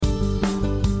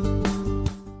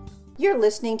You're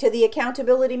listening to the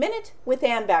Accountability Minute with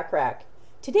Ann Bachrach.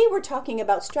 Today we're talking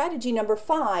about strategy number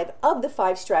 5 of the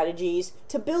 5 strategies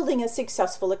to building a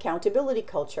successful accountability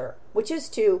culture, which is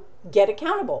to get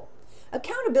accountable.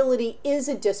 Accountability is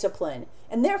a discipline,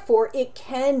 and therefore it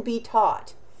can be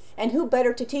taught. And who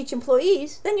better to teach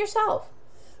employees than yourself?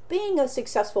 Being a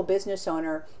successful business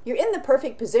owner, you're in the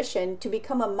perfect position to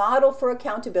become a model for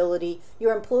accountability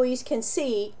your employees can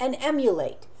see and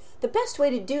emulate. The best way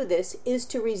to do this is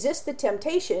to resist the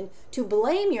temptation to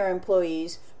blame your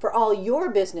employees for all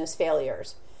your business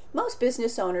failures. Most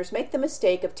business owners make the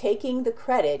mistake of taking the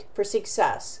credit for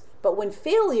success, but when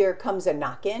failure comes a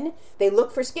knock-in, they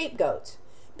look for scapegoats.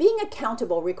 Being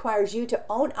accountable requires you to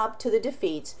own up to the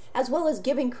defeats as well as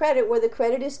giving credit where the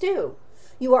credit is due.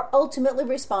 You are ultimately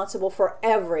responsible for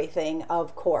everything,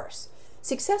 of course.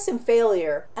 Success and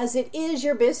failure, as it is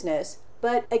your business,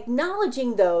 but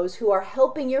acknowledging those who are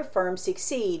helping your firm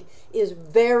succeed is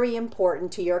very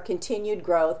important to your continued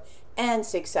growth and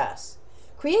success.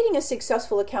 Creating a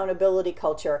successful accountability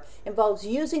culture involves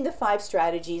using the 5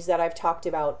 strategies that I've talked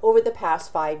about over the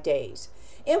past 5 days.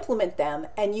 Implement them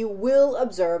and you will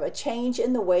observe a change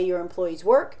in the way your employees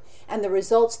work and the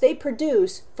results they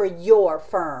produce for your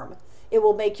firm. It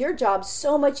will make your job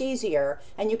so much easier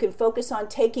and you can focus on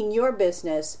taking your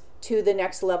business to the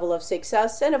next level of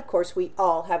success, and of course we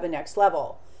all have a next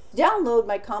level. Download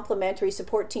my complimentary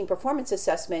support team performance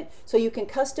assessment so you can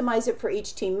customize it for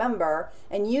each team member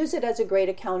and use it as a great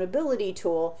accountability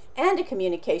tool and a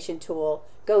communication tool.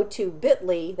 Go to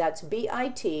bit.ly, that's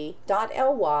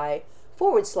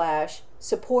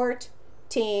bit.ly/support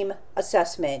team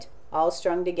assessment, all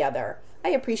strung together. I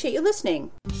appreciate you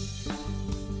listening.